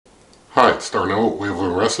Hi, it's Darnell with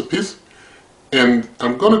Wavering Recipes, and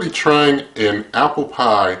I'm going to be trying an apple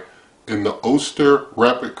pie in the Oster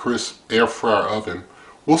Rapid Crisp Air Fryer Oven.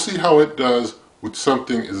 We'll see how it does with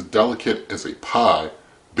something as delicate as a pie,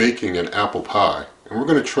 baking an apple pie, and we're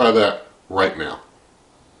going to try that right now.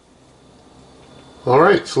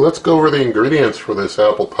 Alright, so let's go over the ingredients for this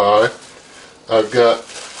apple pie. I've got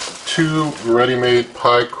 2 ready-made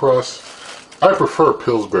pie crusts. I prefer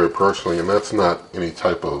Pillsbury personally, and that's not any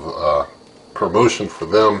type of promotion for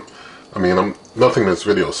them. I mean, nothing in this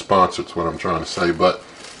video is sponsored, is what I'm trying to say, but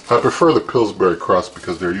I prefer the Pillsbury crust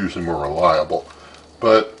because they're usually more reliable.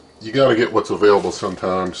 But you got to get what's available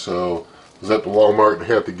sometimes, so I was at the Walmart and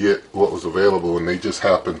had to get what was available, and they just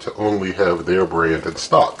happened to only have their brand in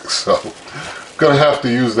stock. So I'm going to have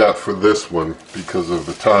to use that for this one because of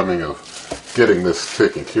the timing of getting this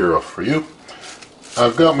taken care of for you.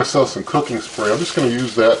 I've got myself some cooking spray. I'm just going to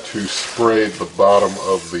use that to spray the bottom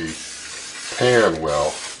of the pan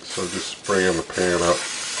well. So just spraying the pan up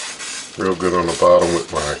real good on the bottom with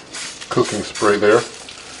my cooking spray there.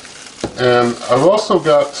 And I've also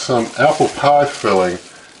got some apple pie filling.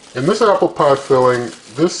 And this apple pie filling,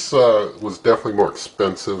 this was definitely more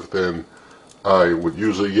expensive than I would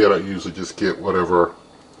usually get. I usually just get whatever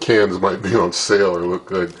cans might be on sale or look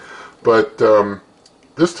good. But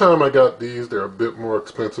this time I got these. They're a bit more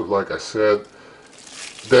expensive, like I said.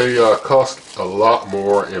 They cost a lot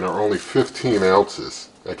more and are only 15 ounces.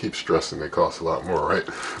 I keep stressing they cost a lot more, right?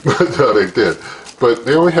 But they did. But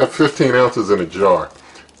they only have 15 ounces in a jar.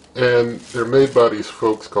 And they're made by these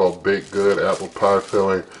folks called Baked Good Apple Pie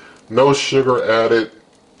Filling. No sugar added.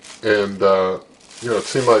 And, you know, it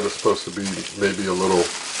seemed like it's supposed to be maybe a little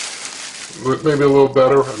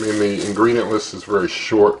better. I mean, the ingredient list is very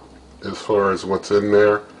short as far as what's in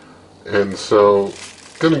there, and so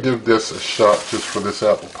gonna give this a shot just for this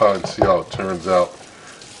apple pie and see how it turns out.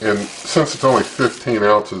 And since it's only 15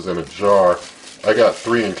 ounces in a jar, I got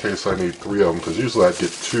 3 in case I need 3 of them, because usually I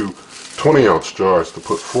get 2 20-ounce jars to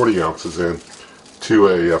put 40 ounces in to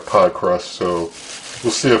a pie crust. So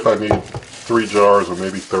we'll see if I need 3 jars or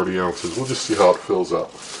maybe 30 ounces. We'll just see how it fills up.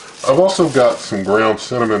 I've also got some ground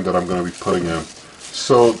cinnamon that I'm going to be putting in.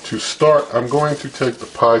 So to start, I'm going to take the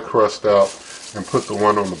pie crust out and put the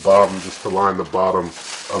one on the bottom just to line the bottom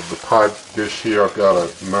of the pie dish here. I've got a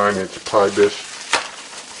 9-inch pie dish.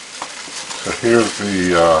 So here's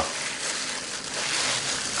the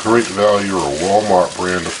Great Value or Walmart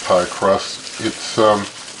brand of pie crust. It's,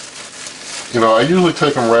 you know, I usually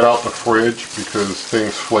take them right out the fridge because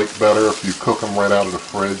things flake better if you cook them right out of the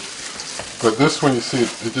fridge. But this one, you see,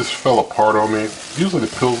 it just fell apart on me. Usually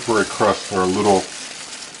the Pillsbury crusts are a little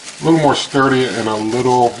more sturdy and a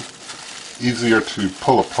little easier to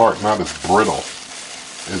pull apart, not as brittle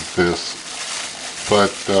as this.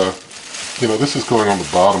 But, you know, this is going on the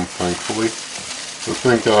bottom, thankfully. So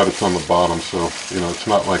thank God it's on the bottom, so, you know, it's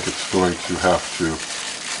not like it's going to have to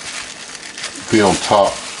be on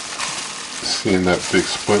top, seeing that big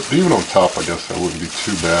split. But even on top, I guess that wouldn't be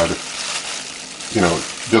too bad if, you know,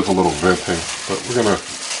 it does a little venting. But we're going to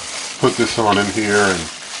put this on in here and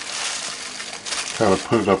kind of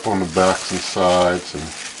put it up on the backs and sides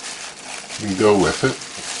and go with it.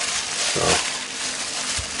 So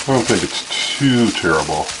I don't think it's too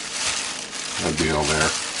terrible a deal there.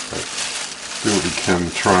 But do what we can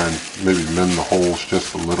to try and maybe mend the holes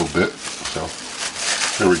just a little bit. So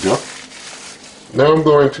there we go. Now I'm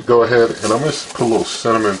going to go ahead and I'm going to put a little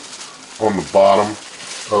cinnamon on the bottom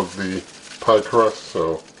of the pie crust.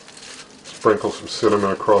 So sprinkle some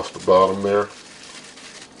cinnamon across the bottom there.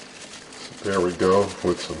 There we go,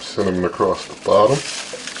 with some cinnamon across the bottom.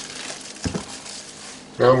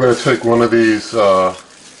 Now I'm going to take one of these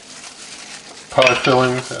pie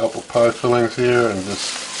fillings, apple pie fillings here, and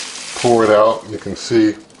just pour it out. You can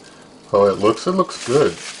see how it looks. It looks good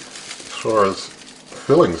as far as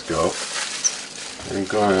fillings go. I'm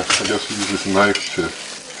going to, I guess, use this knife to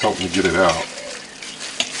help me get it out.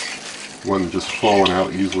 It wasn't just falling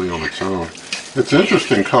out easily on its own. It's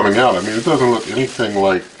interesting coming out. I mean, it doesn't look anything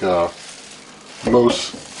like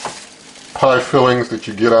most pie fillings that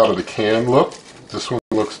you get out of the can look. This one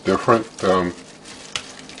looks different. I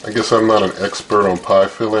guess I'm not an expert on pie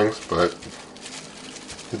fillings, but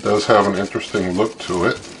it does have an interesting look to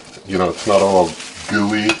it. You know, it's not all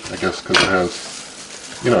gooey, I guess, because it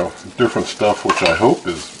has, you know, different stuff, which I hope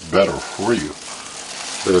is better for you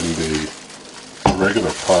than the regular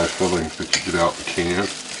pie fillings that you get out in the can.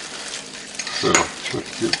 So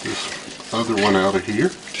let's get this other one out of here.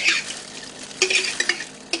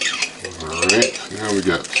 Alright, now we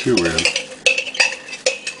got 2 in.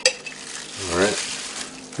 Alright,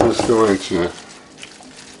 I'm just going to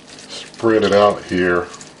spread it out here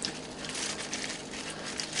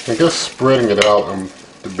I guess spreading it out, I'm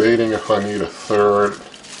debating if I need a third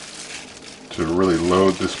to really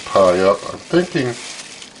load this pie up. I'm thinking,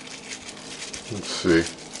 let's see,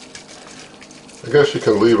 I guess you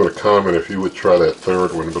can leave in a comment if you would try that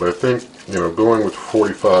third one, but I think, you know, going with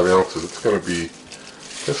 45 ounces, it's going to be,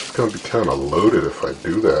 I guess it's going to be kind of loaded if I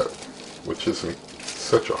do that, which isn't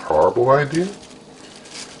such a horrible idea.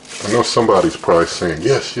 I know somebody's probably saying,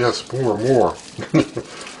 yes, yes, more.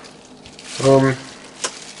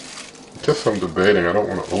 I guess I'm debating. I don't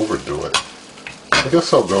want to overdo it. I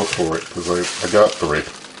guess I'll go for it because I got 3.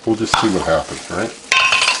 We'll just see what happens, right?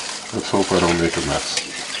 Let's hope I don't make a mess.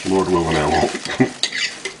 Lord willing, I won't.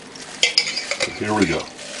 So here we go.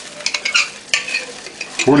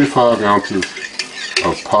 45 ounces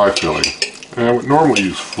of pie filling. And I would normally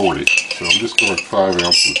use 40, so I'm just going 5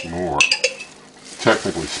 ounces more,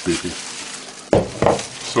 technically speaking.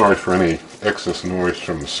 Sorry for any excess noise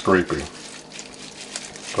from the scraping.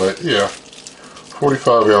 But yeah,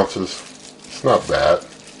 45 ounces, it's not bad. I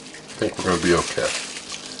think we're going to be okay. I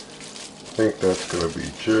think that's going to be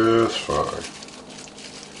just fine.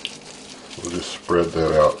 We'll just spread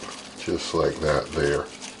that out just like that there.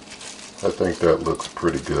 I think that looks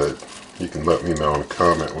pretty good. You can let me know in a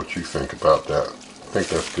comment what you think about that. I think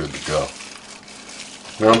that's good to go.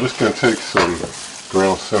 Now I'm just going to take some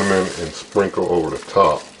ground cinnamon and sprinkle over the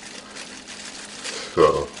top.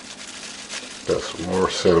 So, got some more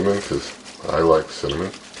cinnamon because I like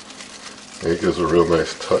cinnamon. And it gives a real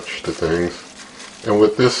nice touch to things. And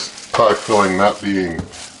with this pie filling not being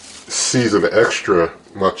seasoned extra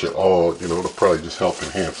much at all, you know, it'll probably just help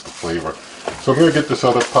enhance the flavor. So I'm going to get this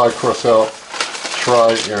other pie crust out,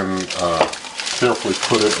 try and carefully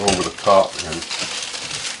put it over the top, and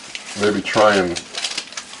maybe try and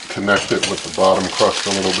connect it with the bottom crust a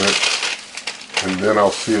little bit. And then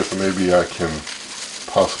I'll see if maybe I can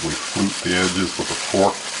possibly flute the edges with a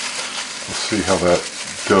fork. We'll see how that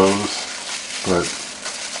goes. But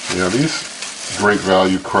yeah, these Great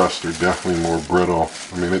Value crusts are definitely more brittle.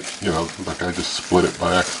 I mean, it, you know, like I just split it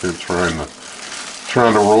by accident trying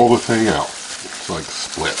to roll the thing out. It's like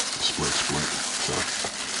split. So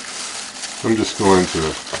I'm just going to,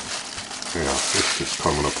 yeah, it's just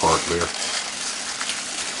coming apart there.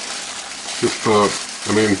 Just,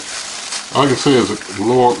 I mean, all I can say is a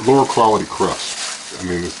lower quality crust. I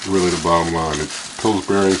mean, it's really the bottom line.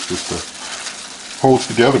 Pillsbury is just holds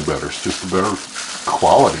together better. It's just a better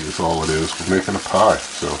quality is all it is with making a pie.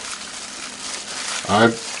 So I,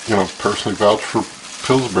 you know, personally vouch for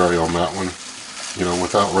Pillsbury on that one, you know,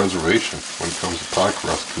 without reservation when it comes to pie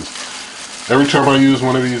crust, because every time I use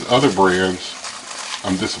one of these other brands,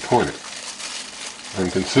 I'm disappointed. I'm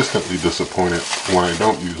consistently disappointed when I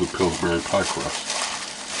don't use a Pillsbury pie crust.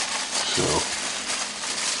 So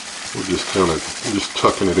we're just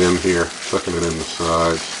tucking it in here, tucking it in the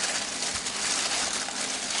sides.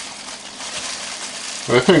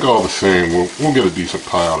 But I think all the same, we'll get a decent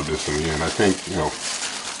pie out of this in the end. I think, you know,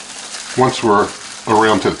 once we're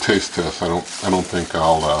around to the taste test, I don't think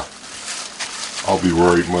I'll be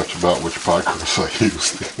worried much about which pie crust I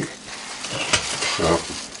use. So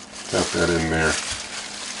got that in there.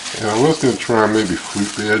 And I was going to try and maybe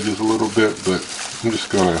flute the edges a little bit, but I'm just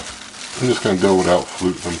gonna go without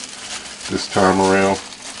fluting them this time around,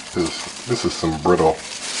 because this is some brittle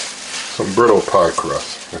pie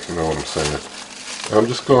crust, if you know what I'm saying. I'm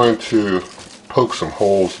just going to poke some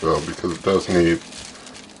holes though, because it does need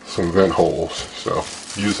some vent holes. So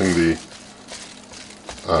using the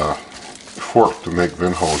fork to make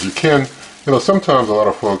vent holes. You can, you know, sometimes a lot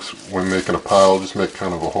of folks when making a pie will just make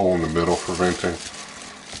kind of a hole in the middle for venting.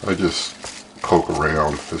 I just poke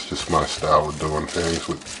around. It's just my style of doing things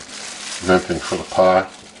with venting for the pie.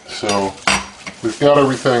 So we've got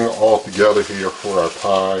everything all together here for our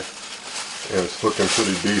pie, and it's looking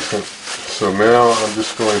pretty decent. So now I'm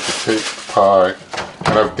just going to take the pie,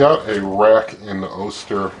 and I've got a rack in the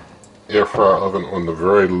Oster air fryer oven on the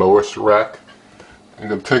very lowest rack. I'm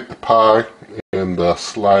going to take the pie and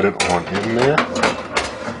slide it on in there.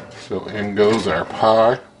 So in goes our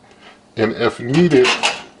pie, and if needed,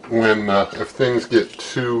 when if things get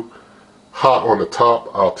too hot on the top,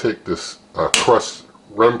 I'll take this crust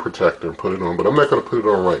rim protector and put it on, but I'm not going to put it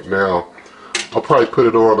on right now. I'll probably put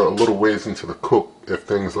it on a little ways into the cook if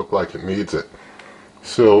things look like it needs it.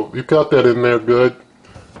 So we've got that in there good.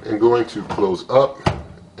 I'm going to close up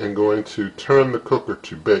and going to turn the cooker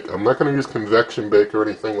to bake. I'm not going to use convection bake or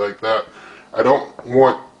anything like that. I don't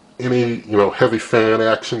want any, you know, heavy fan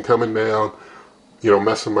action coming down, you know,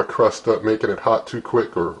 messing my crust up, making it hot too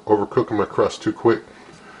quick or overcooking my crust too quick.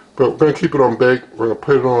 But we're going to keep it on bake. We're going to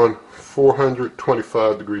put it on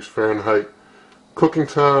 425 degrees Fahrenheit Cooking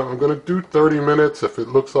time, I'm going to do 30 minutes. If it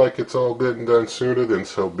looks like it's all good and done sooner, then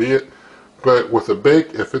so be it. But with a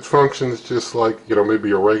bake, if it functions just like,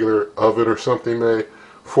 maybe a regular oven or something may,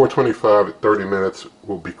 425 at 30 minutes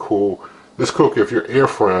will be cool. This cooker, if you're air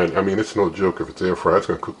frying, I mean, it's no joke if it's air frying. It's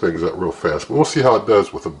going to cook things up real fast. But we'll see how it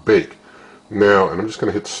does with a bake now. And I'm just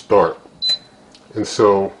going to hit start. And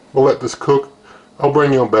so we'll let this cook. I'll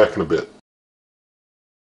bring you on back in a bit.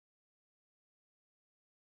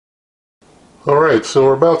 Alright, so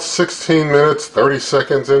we're about 16 minutes, 30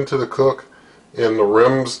 seconds into the cook, and the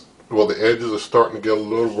rims, well, the edges are starting to get a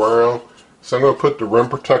little brown. So I'm going to put the rim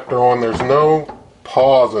protector on. There's no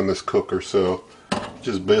pause in this cooker, so it's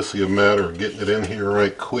just basically a matter of getting it in here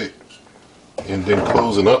right quick and then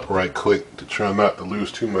closing up right quick to try not to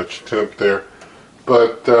lose too much temp there.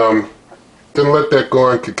 But then let that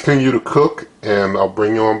go and continue to cook, and I'll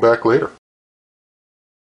bring you on back later.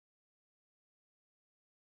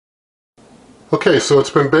 Okay, so it's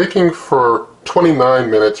been baking for 29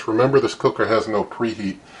 minutes. Remember, this cooker has no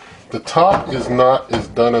preheat. The top is not as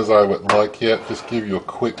done as I would like yet. Just give you a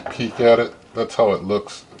quick peek at it. That's how it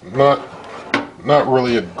looks. Not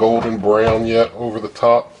really a golden brown yet over the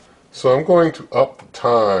top. So I'm going to up the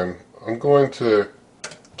time. I'm going to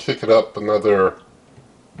kick it up another,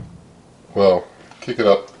 well, kick it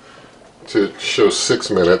up to show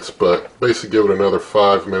 6 minutes, but basically give it another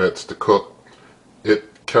 5 minutes to cook. It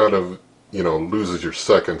kind of loses your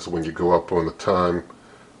seconds when you go up on the time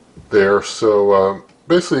there. So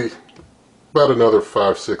basically about another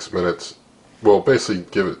 5-6 minutes. Well, basically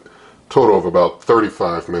give it a total of about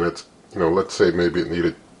 35 minutes. Let's say maybe it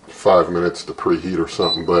needed 5 minutes to preheat or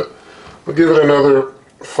something, but we'll give it another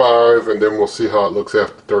 5, and then we'll see how it looks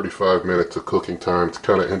after 35 minutes of cooking time. It's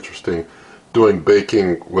kind of interesting doing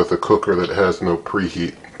baking with a cooker that has no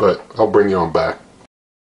preheat, but I'll bring you on back.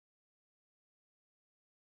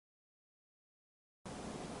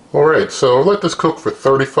 Alright, so I'll let this cook for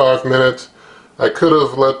 35 minutes. I could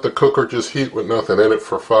have let the cooker just heat with nothing in it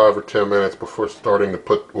for 5 or 10 minutes before starting to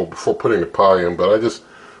before putting the pie in, but I just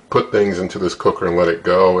put things into this cooker and let it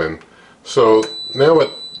go. And so now at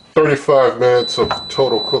 35 minutes of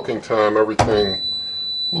total cooking time, everything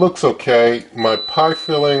looks okay. My pie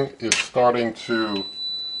filling is starting to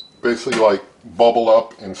basically like bubble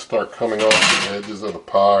up and start coming off the edges of the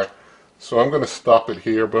pie. So I'm going to stop it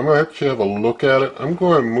here, but I'm going to actually have a look at it. I'm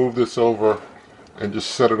going to move this over and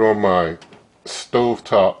just set it on my stove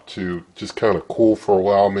top to just kind of cool for a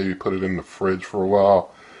while, maybe put it in the fridge for a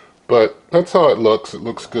while. But that's how it looks. It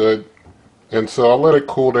looks good. And so I'll let it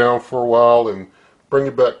cool down for a while and bring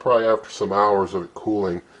it back probably after some hours of it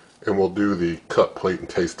cooling, and we'll do the cut plate and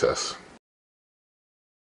taste test.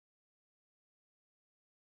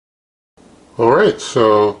 Alright,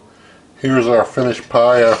 so here's our finished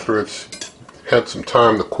pie after it's had some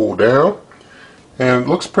time to cool down, and it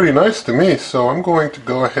looks pretty nice to me. So I'm going to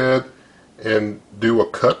go ahead and do a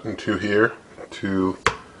cut into here to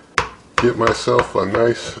get myself a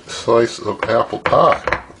nice slice of apple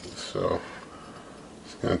pie. So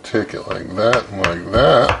just going to take it like that and like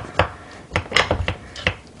that.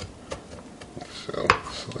 So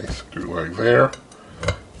slice through like there,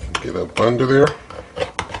 get up under there,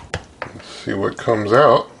 and see what comes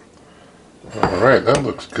out. Alright, that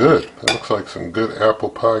looks good. That looks like some good apple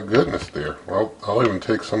pie goodness there. Well, I'll even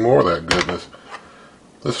take some more of that goodness.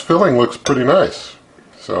 This filling looks pretty nice.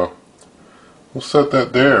 So we'll set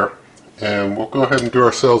that there, and we'll go ahead and do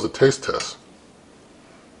ourselves a taste test.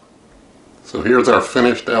 So here's our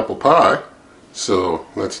finished apple pie. So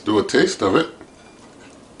let's do a taste of it.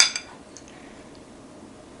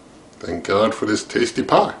 Thank God for this tasty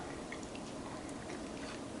pie.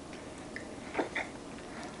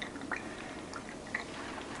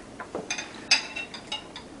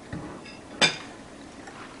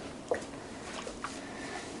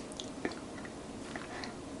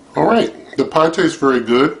 Alright, the pie tastes very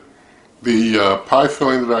good. The pie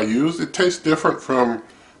filling that I use, it tastes different from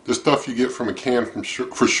the stuff you get from a can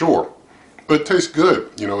for sure. But it tastes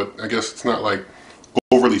good. I guess it's not like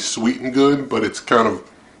overly sweet and good, but it's kind of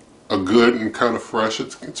a good and kind of fresh.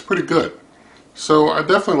 It's pretty good. So I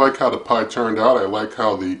definitely like how the pie turned out. I like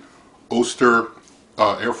how the Oster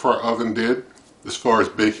air fryer oven did as far as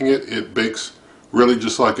baking it. It bakes really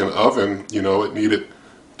just like an oven. It needed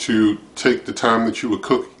to take the time that you would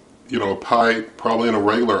cook a pie probably in a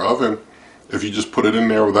regular oven if you just put it in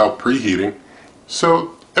there without preheating.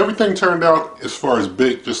 So everything turned out as far as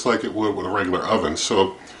baked just like it would with a regular oven.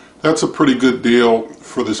 So that's a pretty good deal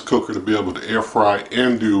for this cooker to be able to air fry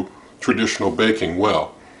and do traditional baking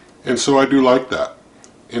well. And so I do like that.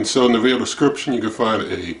 And so in the video description you can find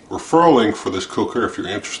a referral link for this cooker if you're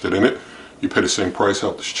interested in it. You pay the same price to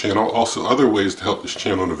help this channel. Also, other ways to help this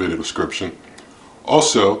channel in the video description.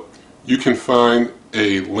 Also, you can find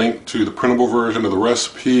a link to the printable version of the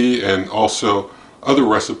recipe and also other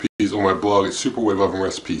recipes on my blog at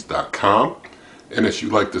superwaveovenrecipes.com. And if you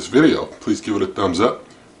like this video, please give it a thumbs up,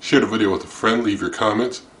 share the video with a friend, leave your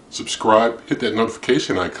comments, subscribe, hit that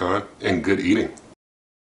notification icon, and good eating.